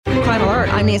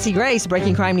I'm Nancy Grace.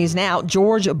 Breaking crime news now.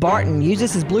 George Barton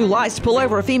uses his blue lights to pull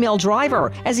over a female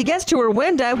driver. As he gets to her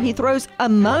window, he throws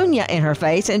ammonia in her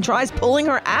face and tries pulling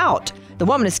her out. The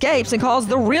woman escapes and calls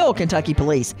the real Kentucky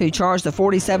police, who charged the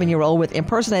 47-year-old with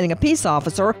impersonating a peace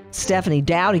officer. Stephanie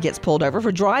Dowdy gets pulled over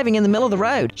for driving in the middle of the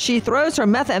road. She throws her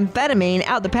methamphetamine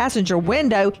out the passenger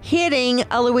window, hitting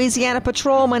a Louisiana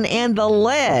patrolman in the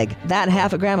leg. That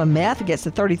half a gram of meth gets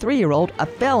the 33-year-old a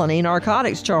felony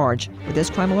narcotics charge. With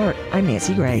this crime alert, I'm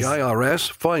Nancy Grace. The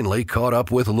IRS finally caught up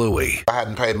with Louie. I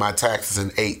hadn't paid my taxes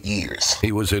in 8 years.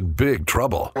 He was in big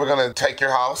trouble. We're going to take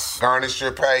your house, garnish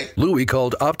your pay. Louie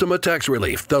called Optima Tax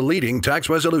Relief, the leading tax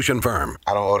resolution firm.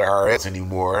 I don't owe the IRS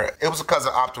anymore. It was because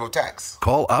of Optima Tax.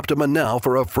 Call Optima now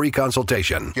for a free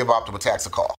consultation. Give Optima Tax a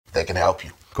call. They can help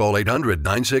you. Call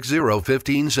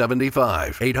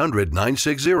 800-960-1575.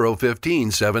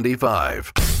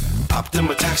 800-960-1575.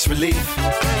 Optima Tax Relief.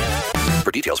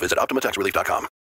 For details, visit OptimaTaxRelief.com.